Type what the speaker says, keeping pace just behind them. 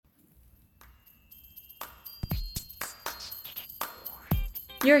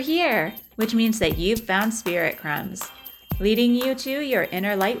You're here, which means that you've found Spirit Crumbs, leading you to your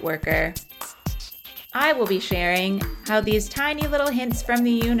inner light worker. I will be sharing how these tiny little hints from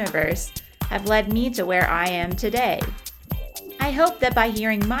the universe have led me to where I am today. I hope that by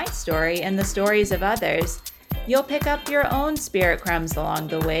hearing my story and the stories of others, you'll pick up your own spirit crumbs along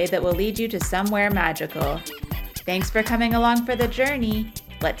the way that will lead you to somewhere magical. Thanks for coming along for the journey.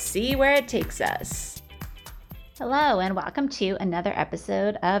 Let's see where it takes us. Hello, and welcome to another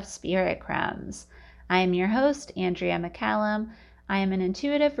episode of Spirit Crumbs. I am your host, Andrea McCallum. I am an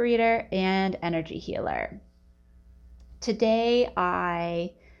intuitive reader and energy healer. Today,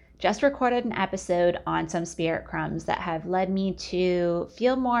 I just recorded an episode on some spirit crumbs that have led me to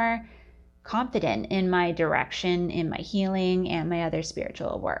feel more confident in my direction, in my healing, and my other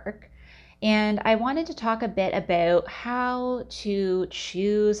spiritual work. And I wanted to talk a bit about how to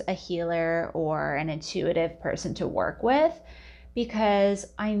choose a healer or an intuitive person to work with, because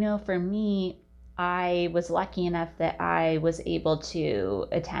I know for me, I was lucky enough that I was able to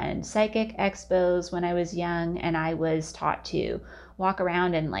attend psychic expos when I was young, and I was taught to walk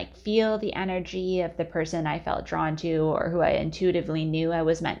around and feel the energy of the person I felt drawn to or who I intuitively knew I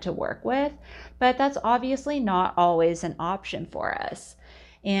was meant to work with. But that's obviously not always an option for us.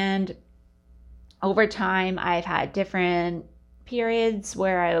 And over time, I've had different periods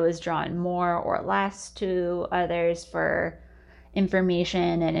where I was drawn more or less to others for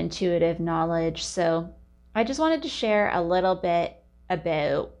information and intuitive knowledge. So I just wanted to share a little bit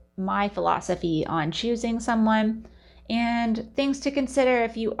about my philosophy on choosing someone and things to consider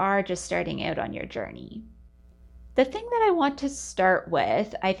if you are just starting out on your journey. The thing that I want to start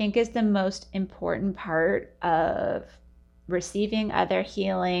with, I think, is the most important part of receiving other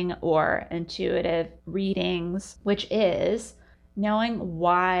healing or intuitive readings, which is knowing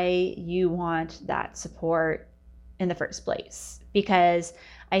why you want that support in the first place. Because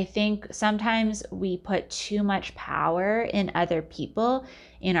I think sometimes we put too much power in other people,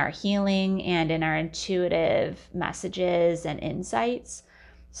 in our healing and in our intuitive messages and insights.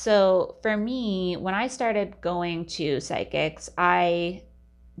 So for me, when I started going to psychics, I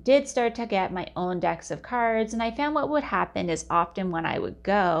did start to get my own decks of cards, and I found what would happen is often when I would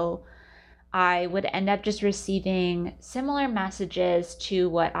go, I would end up just receiving similar messages to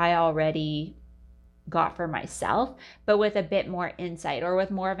what I already got for myself, but with a bit more insight or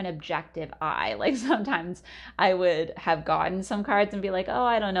with more of an objective eye. Sometimes I would have gotten some cards and be like, oh,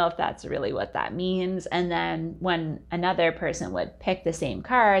 I don't know if that's really what that means. And then when another person would pick the same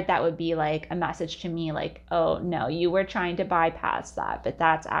card, that would be like a message to me like, oh no, you were trying to bypass that, but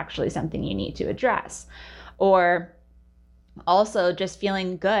that's actually something you need to address. Or also just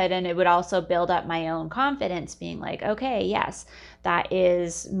feeling good, and it would also build up my own confidence, being like, okay, yes, that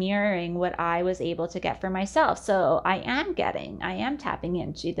is mirroring what I was able to get for myself. So I am tapping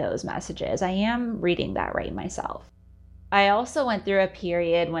into those messages. I am reading that right myself. I also went through a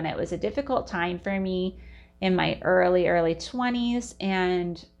period when it was a difficult time for me in my early 20s,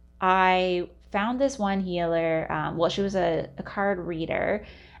 and I found this one healer. She was a card reader,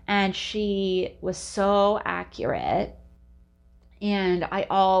 and she was so accurate. And I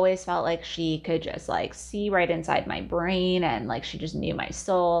always felt like she could just see right inside my brain, and she just knew my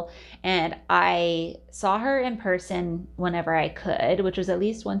soul. And I saw her in person whenever I could, which was at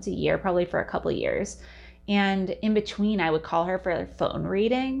least once a year, probably for a couple of years. And in between, I would call her for phone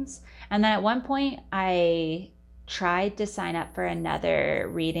readings. And then at one point, I tried to sign up for another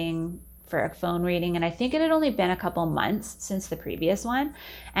reading, for a phone reading. And I think it had only been a couple months since the previous one.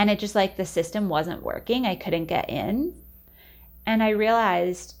 And it just the system wasn't working. I couldn't get in. And I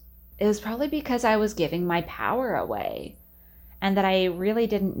realized it was probably because I was giving my power away, and that I really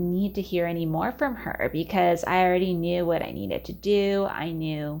didn't need to hear any more from her because I already knew what I needed to do. I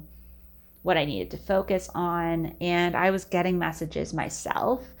knew what I needed to focus on, and I was getting messages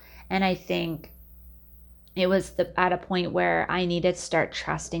myself. And I think it was at a point where I needed to start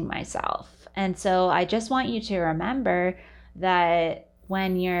trusting myself. And so I just want you to remember that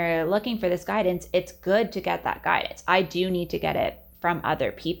when you're looking for this guidance, it's good to get that guidance. I do need to get it from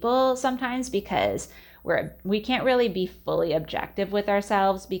other people sometimes because we can't really be fully objective with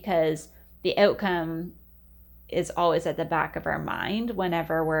ourselves, because the outcome is always at the back of our mind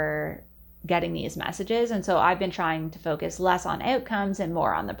whenever we're getting these messages. And so I've been trying to focus less on outcomes and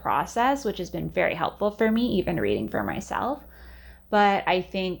more on the process, which has been very helpful for me, even reading for myself. But I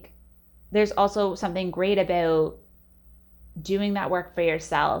think there's also something great about doing that work for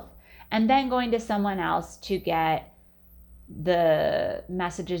yourself and then going to someone else to get the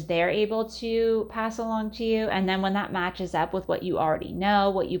messages they're able to pass along to you. And then when that matches up with what you already know,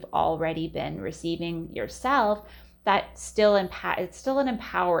 what you've already been receiving yourself, it's still an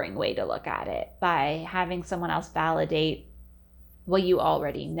empowering way to look at it, by having someone else validate what you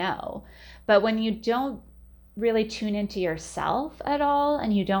already know. But when you don't really tune into yourself at all,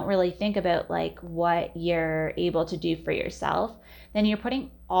 and you don't really think about like what you're able to do for yourself, then you're putting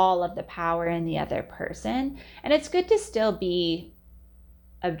all of the power in the other person. And it's good to still be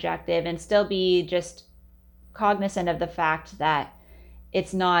objective and still be just cognizant of the fact that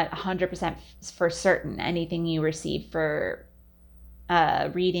it's not 100% for certain anything you receive for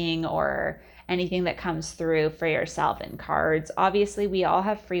reading or anything that comes through for yourself in cards. Obviously, we all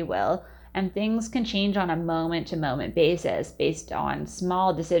have free will, and things can change on a moment-to-moment basis based on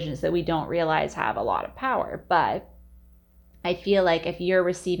small decisions that we don't realize have a lot of power. But I feel like if you're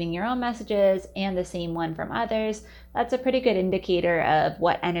receiving your own messages and the same one from others, that's a pretty good indicator of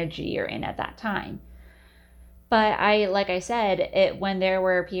what energy you're in at that time. But like I said, when there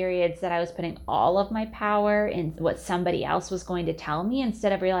were periods that I was putting all of my power in what somebody else was going to tell me,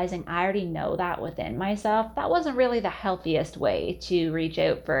 instead of realizing I already know that within myself, that wasn't really the healthiest way to reach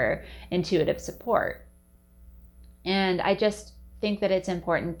out for intuitive support. And I just think that it's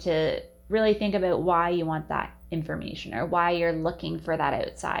important to really think about why you want that information, or why you're looking for that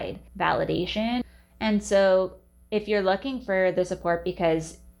outside validation. And so if you're looking for the support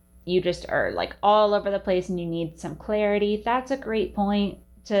because you just are like all over the place and you need some clarity, that's a great point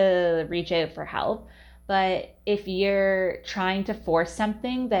to reach out for help. But if you're trying to force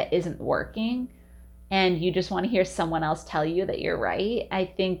something that isn't working and you just want to hear someone else tell you that you're right, I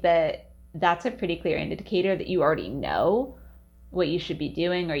think that that's a pretty clear indicator that you already know what you should be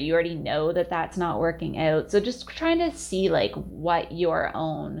doing, or you already know that that's not working out. So just trying to see like what your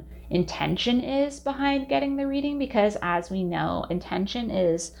own intention is behind getting the reading, because as we know, intention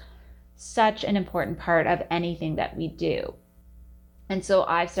is such an important part of anything that we do. And so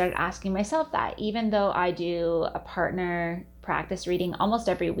I've started asking myself that, even though I do a partner practice reading almost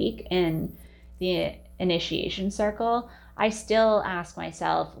every week in the initiation circle, I still ask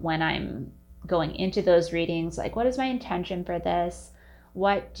myself when I'm going into those readings, like, what is my intention for this?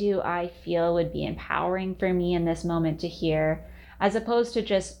 What do I feel would be empowering for me in this moment to hear, as opposed to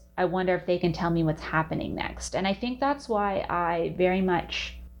just, I wonder if they can tell me what's happening next. And I think that's why I very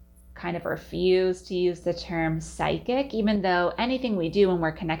much kind of refuse to use the term psychic, even though anything we do when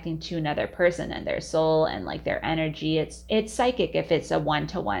we're connecting to another person and their soul and like their energy, it's psychic if it's a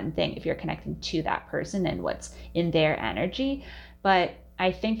one-to-one thing, if you're connecting to that person and what's in their energy. But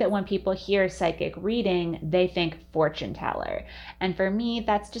I think that when people hear psychic reading, they think fortune teller. And for me,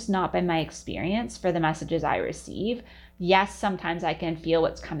 that's just not been my experience for the messages I receive. Yes, sometimes I can feel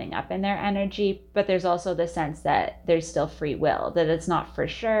what's coming up in their energy, but there's also the sense that there's still free will, that it's not for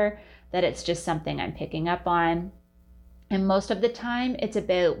sure, that it's just something I'm picking up on. And most of the time, it's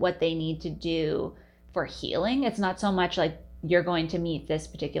about what they need to do for healing. It's not so much like you're going to meet this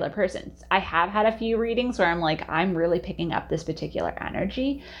particular person. I have had a few readings where I'm like, I'm really picking up this particular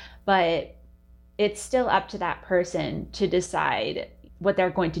energy, but it's still up to that person to decide what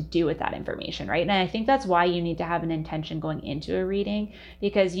they're going to do with that information, right? And I think that's why you need to have an intention going into a reading,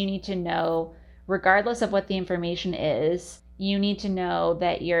 because you need to know, regardless of what the information is, you need to know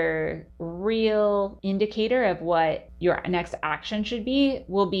that your real indicator of what your next action should be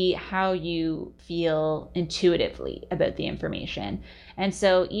will be how you feel intuitively about the information. And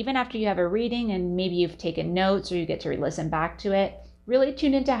so even after you have a reading and maybe you've taken notes or you get to listen back to it, really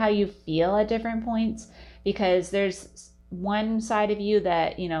tune into how you feel at different points, because there's one side of you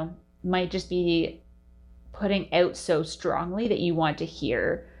that, you know, might just be putting out so strongly that you want to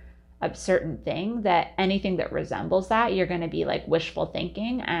hear a certain thing, that anything that resembles that, you're going to be like wishful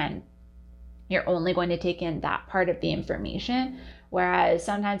thinking and you're only going to take in that part of the information. Whereas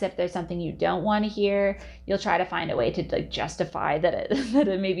sometimes if there's something you don't want to hear, you'll try to find a way to like justify that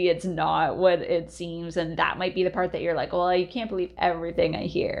maybe it's not what it seems. And that might be the part that you're like, well, you can't believe everything I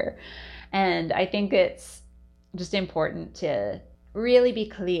hear. And I think it's just important to really be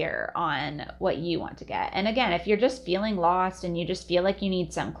clear on what you want to get. And again, if you're just feeling lost and you just feel like you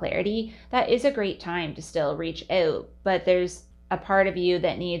need some clarity, that is a great time to still reach out. But there's a part of you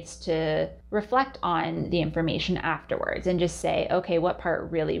that needs to reflect on the information afterwards and just say, okay, what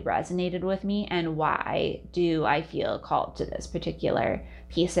part really resonated with me and why do I feel called to this particular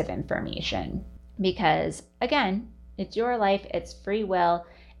piece of information? Because again, it's your life, it's free will,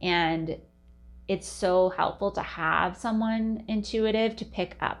 and it's so helpful to have someone intuitive to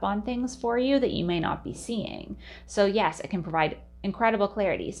pick up on things for you that you may not be seeing. So yes, it can provide incredible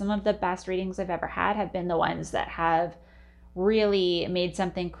clarity. Some of the best readings I've ever had have been the ones that have really made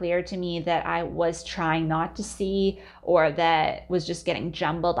something clear to me that I was trying not to see, or that was just getting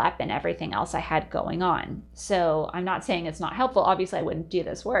jumbled up in everything else I had going on. So I'm not saying it's not helpful. Obviously, I wouldn't do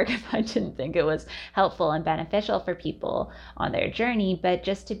this work if I didn't think it was helpful and beneficial for people on their journey, but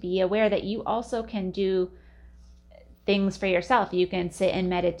just to be aware that you also can do things for yourself. You can sit in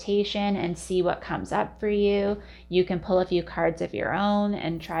meditation and see what comes up for you. You can pull a few cards of your own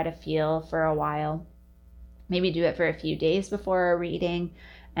and try to feel for a while. Maybe do it for a few days before a reading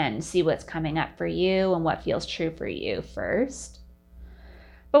and see what's coming up for you and what feels true for you first.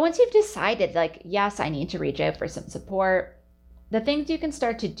 But once you've decided, like, yes, I need to reach out for some support, the things you can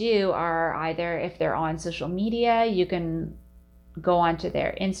start to do are either, if they're on social media, you can go onto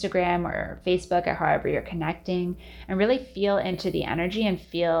their Instagram or Facebook or however you're connecting and really feel into the energy and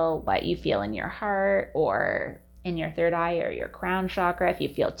feel what you feel in your heart or in your third eye or your crown chakra. If you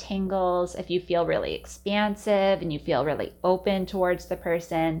feel tingles, if you feel really expansive and you feel really open towards the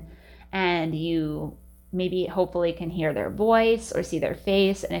person, and you maybe hopefully can hear their voice or see their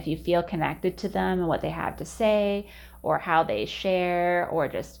face, and if you feel connected to them and what they have to say or how they share or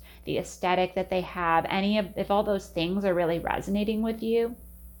just the aesthetic that they have, if all those things are really resonating with you,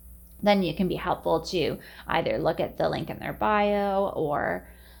 then it can be helpful to either look at the link in their bio or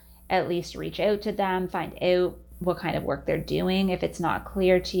at least reach out to them, find out what kind of work they're doing if it's not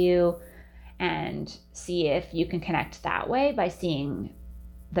clear to you, and see if you can connect that way by seeing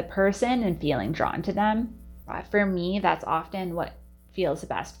the person and feeling drawn to them. For me, that's often what feels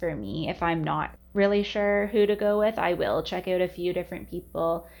best for me. If I'm not really sure who to go with, I will check out a few different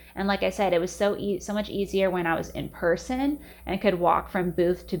people. And like I said, it was so much easier when I was in person and could walk from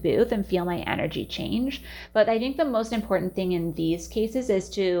booth to booth and feel my energy change. But I think the most important thing in these cases is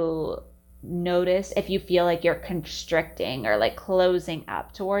to notice if you feel like you're constricting or like closing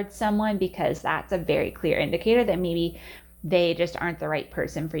up towards someone, because that's a very clear indicator that maybe they just aren't the right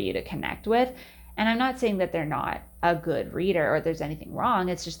person for you to connect with. And I'm not saying that they're not a good reader or there's anything wrong.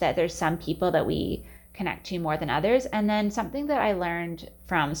 It's just that there's some people that we connect to more than others. And then something that I learned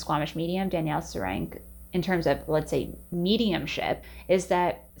from Squamish medium Danielle Sarank in terms of, let's say, mediumship, is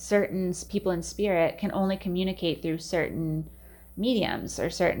that certain people in spirit can only communicate through certain mediums or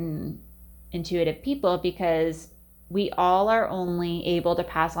certain intuitive people, because we all are only able to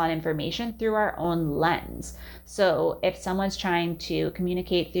pass on information through our own lens. So if someone's trying to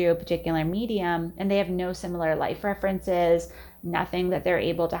communicate through a particular medium and they have no similar life references, nothing that they're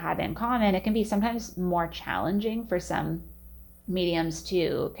able to have in common, it can be sometimes more challenging for some mediums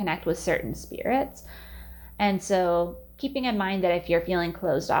to connect with certain spirits. And so keeping in mind that if you're feeling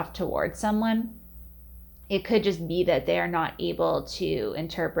closed off towards someone, it could just be that they are not able to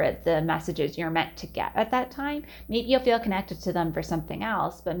interpret the messages you're meant to get at that time. Maybe you'll feel connected to them for something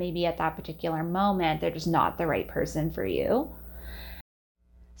else, but maybe at that particular moment, they're just not the right person for you.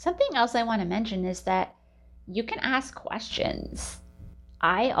 Something else I want to mention is that you can ask questions.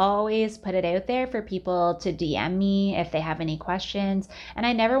 I always put it out there for people to DM me if they have any questions. And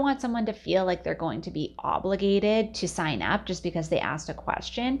I never want someone to feel like they're going to be obligated to sign up just because they asked a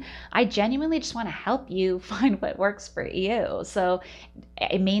question. I genuinely just want to help you find what works for you. So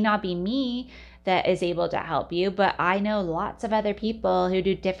it may not be me that is able to help you, but I know lots of other people who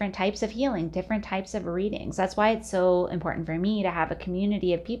do different types of healing, different types of readings. That's why it's so important for me to have a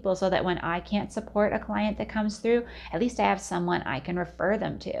community of people, so that when I can't support a client that comes through, at least I have someone I can refer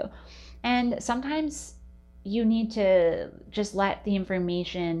them to. And sometimes you need to just let the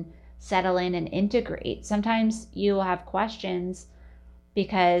information settle in and integrate. Sometimes you will have questions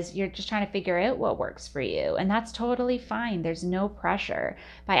because you're just trying to figure out what works for you. And that's totally fine. There's no pressure.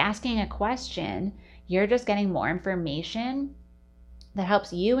 By asking a question, you're just getting more information that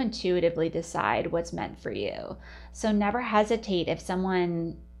helps you intuitively decide what's meant for you. So never hesitate if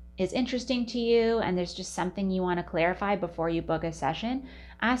someone is interesting to you and there's just something you want to clarify before you book a session.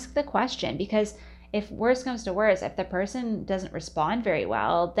 Ask the question, because if worse comes to worse, if the person doesn't respond very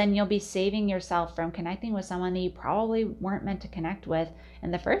well, then you'll be saving yourself from connecting with someone that you probably weren't meant to connect with in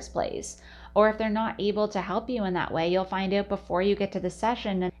the first place. Or if they're not able to help you in that way, you'll find out before you get to the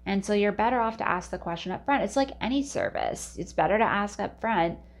session. And so you're better off to ask the question up front. It's like any service. It's better to ask up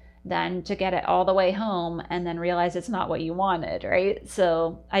front than to get it all the way home and then realize it's not what you wanted, right?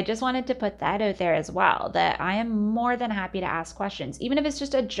 So I just wanted to put that out there as well, that I am more than happy to ask questions, even if it's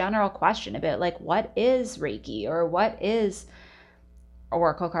just a general question about like, what is Reiki, or what is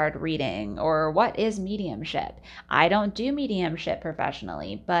oracle card reading, or what is mediumship? I don't do mediumship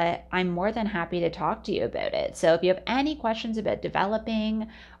professionally, but I'm more than happy to talk to you about it. So if you have any questions about developing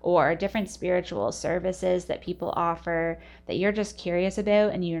or different spiritual services that people offer that you're just curious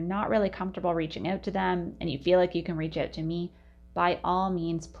about and you're not really comfortable reaching out to them and you feel like you can reach out to me, by all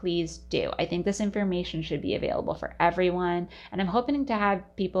means, please do. I think this information should be available for everyone. And I'm hoping to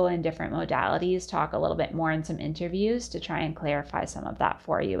have people in different modalities talk a little bit more in some interviews to try and clarify some of that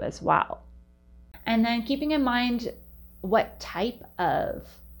for you as well. And then keeping in mind what type of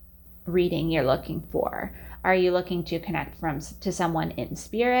reading you're looking for. Are you looking to connect to someone in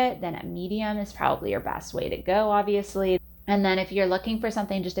spirit? Then a medium is probably your best way to go, obviously. And then if you're looking for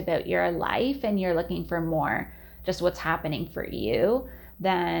something just about your life and you're looking for more just what's happening for you,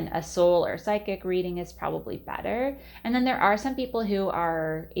 then a soul or psychic reading is probably better. And then there are some people who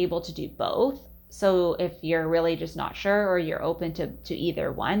are able to do both. So if you're really just not sure or you're open to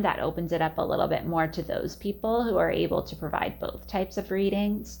either one, that opens it up a little bit more to those people who are able to provide both types of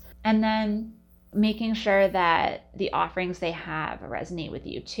readings. And then making sure that the offerings they have resonate with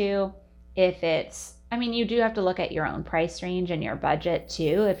you too. If it's, you do have to look at your own price range and your budget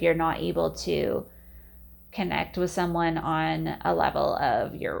too. If you're not able to connect with someone on a level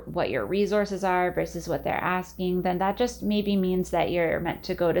of what your resources are versus what they're asking, then that just maybe means that you're meant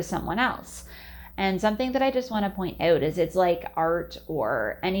to go to someone else. And something that I just want to point out is it's like art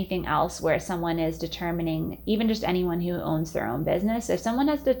or anything else where someone is determining, even just anyone who owns their own business, if someone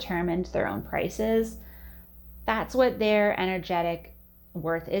has determined their own prices, that's what their energetic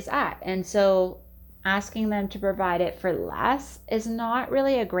worth is at. And so asking them to provide it for less is not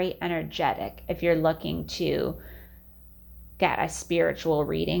really a great energetic if you're looking to get a spiritual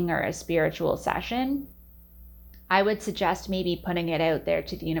reading or a spiritual session. I would suggest maybe putting it out there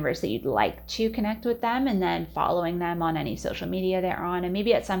to the universe that you'd like to connect with them and then following them on any social media they're on. And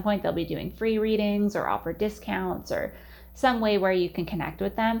maybe at some point they'll be doing free readings or offer discounts or some way where you can connect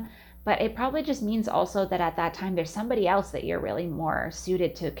with them. But it probably just means also that at that time, there's somebody else that you're really more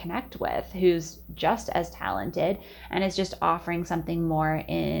suited to connect with who's just as talented and is just offering something more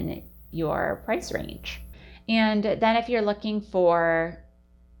in your price range. And then if you're looking for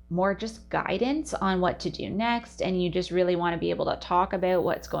more just guidance on what to do next, and you just really want to be able to talk about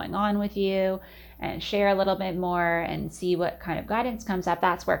what's going on with you and share a little bit more and see what kind of guidance comes up,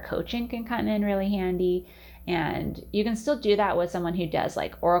 that's where coaching can come in really handy. And you can still do that with someone who does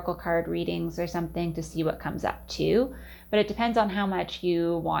like oracle card readings or something to see what comes up too. But it depends on how much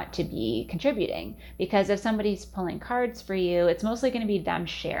you want to be contributing. Because if somebody's pulling cards for you, it's mostly going to be them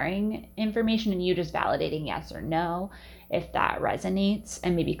sharing information and you just validating yes or no, if that resonates,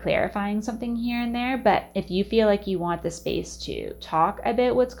 and maybe clarifying something here and there. But if you feel like you want the space to talk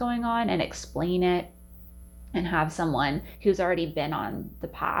about what's going on and explain it and have someone who's already been on the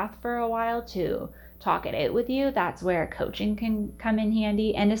path for a while to talk it out with you, that's where coaching can come in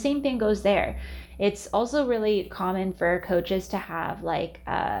handy. And the same thing goes there. It's also really common for coaches to have like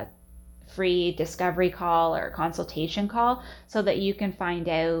a free discovery call or consultation call so that you can find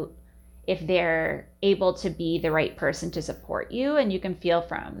out if they're able to be the right person to support you, and you can feel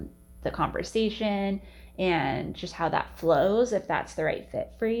from the conversation and just how that flows if that's the right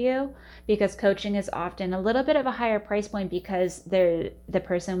fit for you. Because coaching is often a little bit of a higher price point because the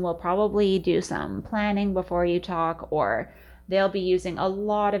person will probably do some planning before you talk, or they'll be using a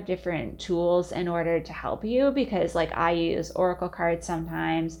lot of different tools in order to help you. Because like I use oracle cards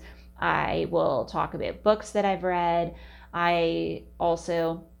sometimes, I will talk about books that I've read. I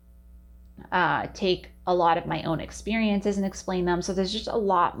also take a lot of my own experiences and explain them. So there's just a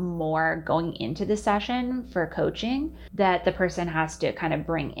lot more going into the session for coaching that the person has to kind of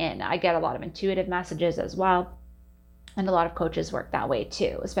bring in. I get a lot of intuitive messages as well. And a lot of coaches work that way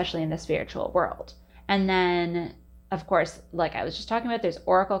too, especially in the spiritual world. And then, of course, like I was just talking about, there's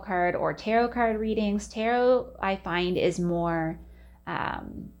oracle card or tarot card readings. Tarot, I find, is more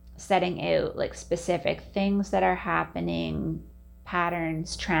setting out like specific things that are happening,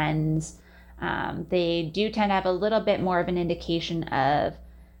 patterns, trends. They do tend to have a little bit more of an indication of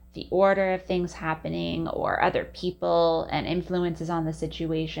the order of things happening or other people and influences on the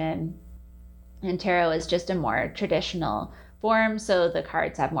situation. And tarot is just a more traditional form, so the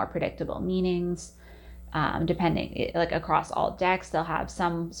cards have more predictable meanings. Depending, like across all decks, they'll have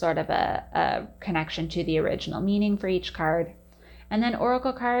some sort of a connection to the original meaning for each card. And then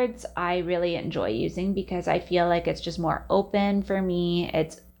oracle cards, I really enjoy using because I feel like it's just more open for me.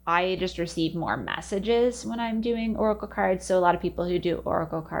 I just receive more messages when I'm doing oracle cards. So a lot of people who do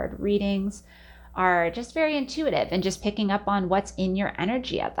oracle card readings are just very intuitive and just picking up on what's in your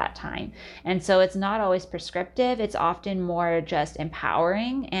energy at that time. And so it's not always prescriptive. It's often more just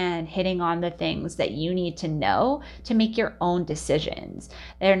empowering and hitting on the things that you need to know to make your own decisions.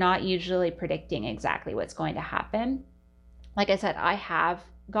 They're not usually predicting exactly what's going to happen. Like I said, I have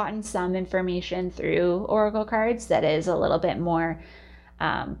gotten some information through oracle cards that is a little bit more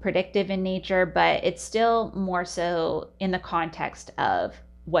predictive in nature, but it's still more so in the context of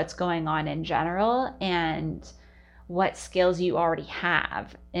what's going on in general and what skills you already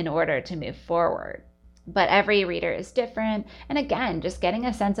have in order to move forward. But every reader is different. And again, just getting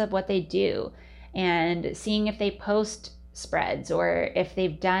a sense of what they do and seeing if they post spreads or if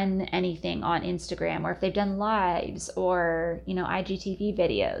they've done anything on Instagram or if they've done lives or, IGTV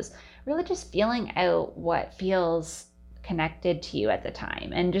videos, really just feeling out what feels connected to you at the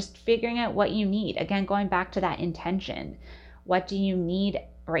time and just figuring out what you need. Again, going back to that intention. What do you need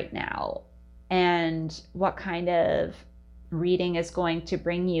right now? And what kind of reading is going to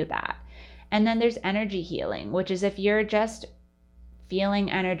bring you that? And then there's energy healing, which is if you're just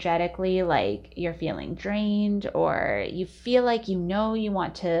feeling energetically like you're feeling drained, or you feel like you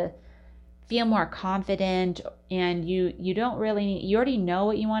want to feel more confident and you already know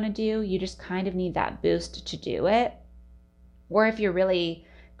what you want to do, you just kind of need that boost to do it. Or if you're really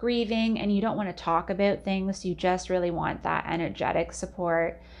grieving and you don't want to talk about things, you just really want that energetic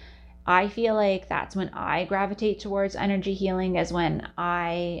support. I feel like that's when I gravitate towards energy healing, is when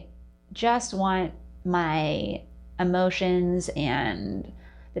I just want my emotions and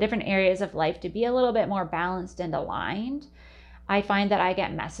the different areas of life to be a little bit more balanced and aligned. I find that I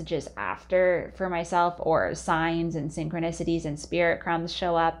get messages after for myself, or signs and synchronicities and spirit crumbs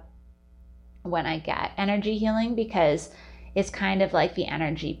show up when I get energy healing, because it's kind of like the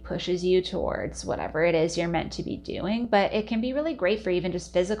energy pushes you towards whatever it is you're meant to be doing. But it can be really great for even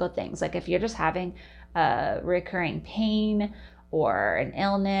just physical things. Like if you're just having a recurring pain or an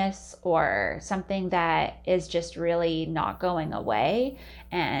illness or something that is just really not going away,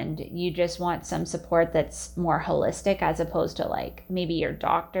 and you just want some support that's more holistic, as opposed to like maybe your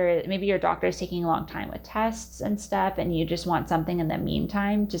doctor is taking a long time with tests and stuff, and you just want something in the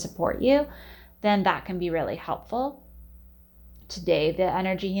meantime to support you, then that can be really helpful. Today, the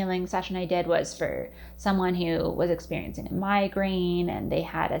energy healing session I did was for someone who was experiencing a migraine and they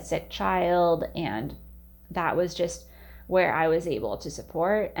had a sick child, and that was just where I was able to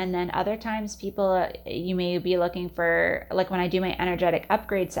support. And then other times people, you may be looking for, like when I do my energetic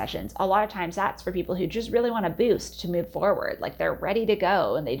upgrade sessions, a lot of times that's for people who just really want a boost to move forward. Like they're ready to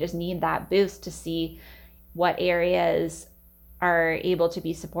go and they just need that boost to see what areas are able to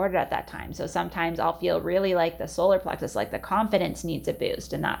be supported at that time. So sometimes I'll feel really like the solar plexus, like the confidence needs a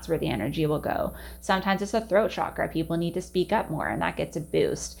boost, and that's where the energy will go. Sometimes it's the throat chakra. People need to speak up more, and that gets a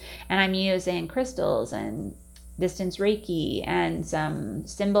boost. And I'm using crystals and distance Reiki and some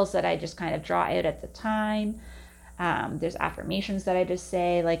symbols that I just kind of draw out at the time. There's affirmations that I just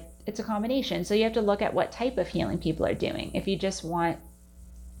say, like it's a combination. So you have to look at what type of healing people are doing. If you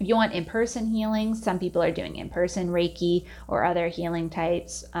want in-person healing, some people are doing in-person Reiki or other healing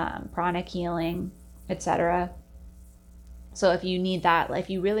types, pranic healing, etc. So if you need that, if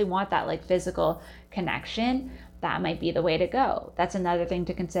you really want that like physical connection, that might be the way to go. That's another thing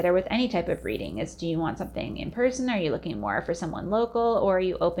to consider with any type of reading is, do you want something in person? Are you looking more for someone local, or are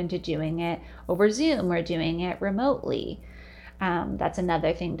you open to doing it over Zoom or doing it remotely? That's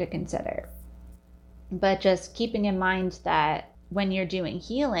another thing to consider. But just keeping in mind that when you're doing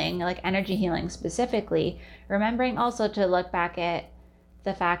healing, like energy healing specifically, remembering also to look back at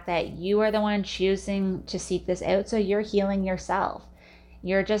the fact that you are the one choosing to seek this out. So you're healing yourself.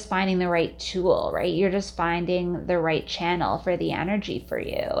 You're just finding the right tool, right? You're just finding the right channel for the energy for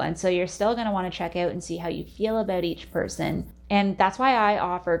you. And so you're still going to want to check out and see how you feel about each person. And that's why I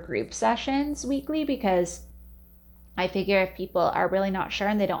offer group sessions weekly, because I figure if people are really not sure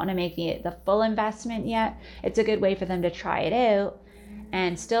and they don't want to make the full investment yet, it's a good way for them to try it out.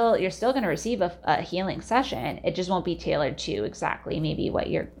 And you're still going to receive a healing session. It just won't be tailored to exactly maybe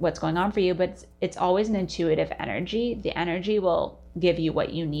what's going on for you, but it's always an intuitive energy. The energy will give you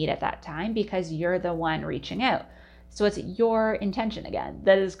what you need at that time because you're the one reaching out. So it's your intention again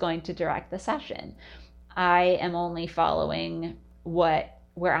that is going to direct the session. I am only following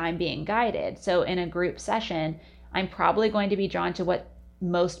where I'm being guided. So in a group session, I'm probably going to be drawn to what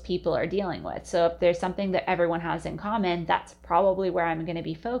most people are dealing with. So if there's something that everyone has in common, that's probably where I'm going to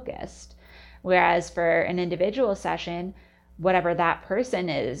be focused. Whereas for an individual session, whatever that person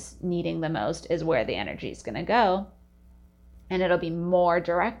is needing the most is where the energy is going to go. And it'll be more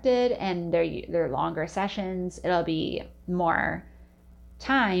directed, and they're longer sessions. It'll be more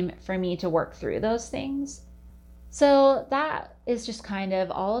time for me to work through those things. So that is just kind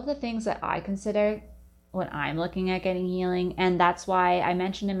of all of the things that I consider when I'm looking at getting healing. And that's why I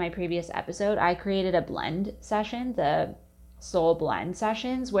mentioned in my previous episode, I created a blend session, the soul blend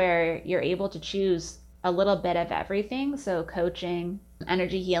sessions, where you're able to choose a little bit of everything. So coaching,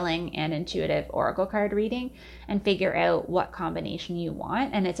 energy healing, and intuitive oracle card reading, and figure out what combination you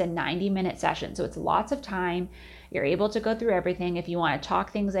want. And it's a 90-minute session. So it's lots of time. You're able to go through everything. If you want to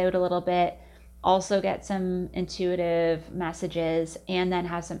talk things out a little bit, also get some intuitive messages, and then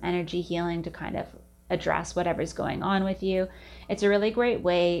have some energy healing to kind of address whatever's going on with you. It's a really great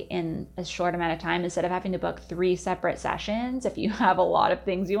way in a short amount of time, instead of having to book 3 separate sessions. If you have a lot of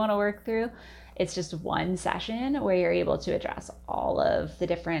things you want to work through, it's just one session where you're able to address all of the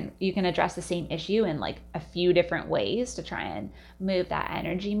different, you can address the same issue in like a few different ways to try and move that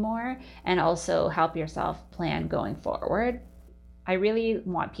energy more, and also help yourself plan going forward. I really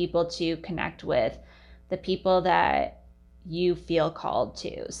want people to connect with the people that you feel called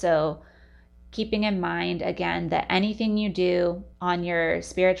to. So keeping in mind, again, that anything you do on your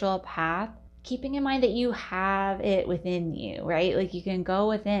spiritual path, keeping in mind that you have it within you, right? Like you can go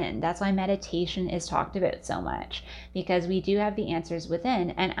within. That's why meditation is talked about so much, because we do have the answers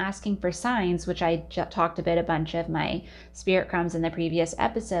within. And asking for signs, which I talked about a bunch of my spirit crumbs in the previous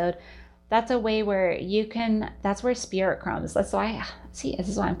episode, that's a way where you can, that's where spirit crumbs, that's why, see, this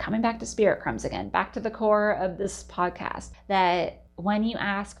is why I'm coming back to spirit crumbs again, back to the core of this podcast, that when you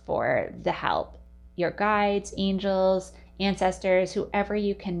ask for the help, your guides, angels, ancestors, whoever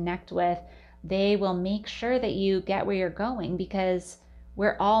you connect with, they will make sure that you get where you're going, because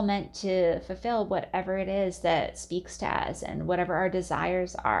we're all meant to fulfill whatever it is that speaks to us and whatever our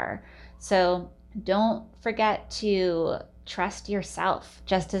desires are. So don't forget to trust yourself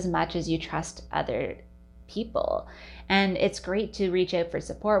just as much as you trust other people. And it's great to reach out for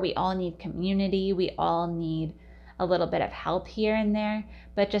support. We all need community. We all need a little bit of help here and there,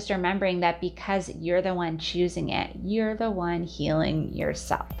 but just remembering that because you're the one choosing it, you're the one healing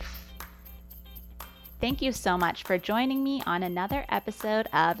yourself. Thank you so much for joining me on another episode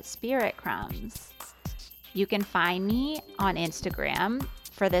of Spirit Crumbs. You can find me on Instagram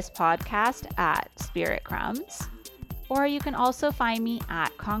for this podcast at Spirit Crumbs, or you can also find me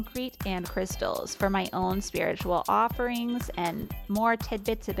at Concrete and Crystals for my own spiritual offerings and more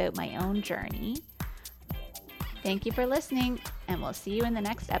tidbits about my own journey. Thank you for listening, and we'll see you in the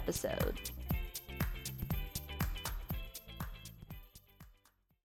next episode.